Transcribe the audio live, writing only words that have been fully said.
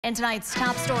And tonight's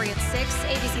top story at 6,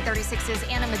 ABC 36's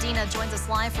Anna Medina joins us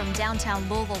live from downtown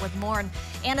Louisville with more. And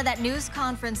Anna, that news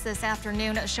conference this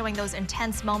afternoon showing those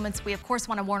intense moments. We, of course,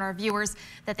 want to warn our viewers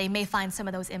that they may find some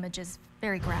of those images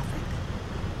very graphic.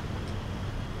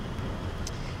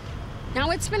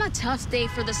 Now, it's been a tough day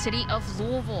for the city of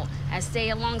Louisville as they,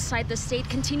 alongside the state,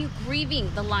 continue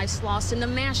grieving the lives lost in the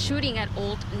mass shooting at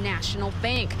Old National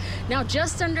Bank. Now,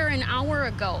 just under an hour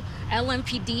ago,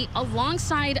 LMPD,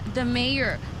 alongside the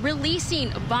mayor,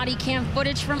 releasing body cam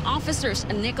footage from officers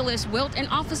Nicholas Wilt and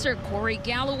Officer Corey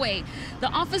Galloway. The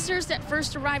officers that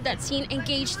first arrived at scene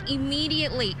engaged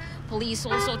immediately. Police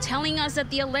also telling us that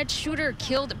the alleged shooter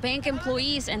killed bank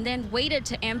employees and then waited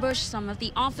to ambush some of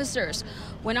the officers.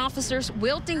 When officers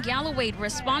Wilt and Galloway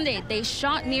responded, they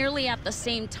shot nearly at the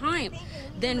same time.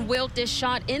 Then Wilt is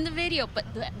shot in the video, but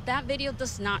that video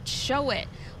does not show it.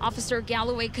 Officer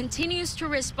Galloway continues to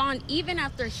respond even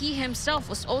after he himself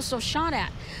was also shot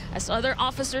at, as other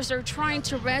officers are trying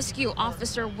to rescue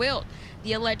Officer Wilt.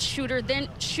 The alleged shooter then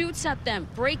shoots at them,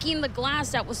 breaking the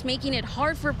glass that was making it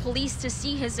hard for police to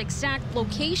see his exact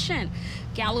location.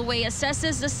 Galloway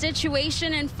assesses the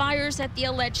situation and fires at the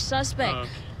alleged suspect.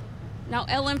 Now,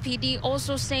 LMPD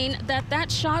also saying that that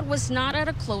shot was not at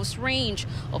a close range.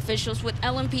 Officials with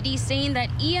LMPD saying that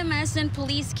EMS and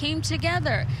police came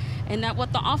together and that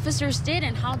what the officers did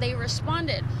and how they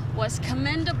responded was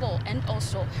commendable and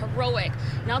also heroic.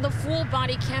 Now, the full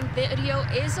body cam video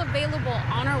is available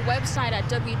on our website at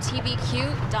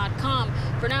WTVQ.com.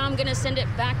 For now, I'm going to send it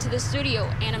back to the studio.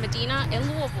 Anna Medina in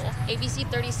Louisville, ABC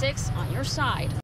 36 on your side.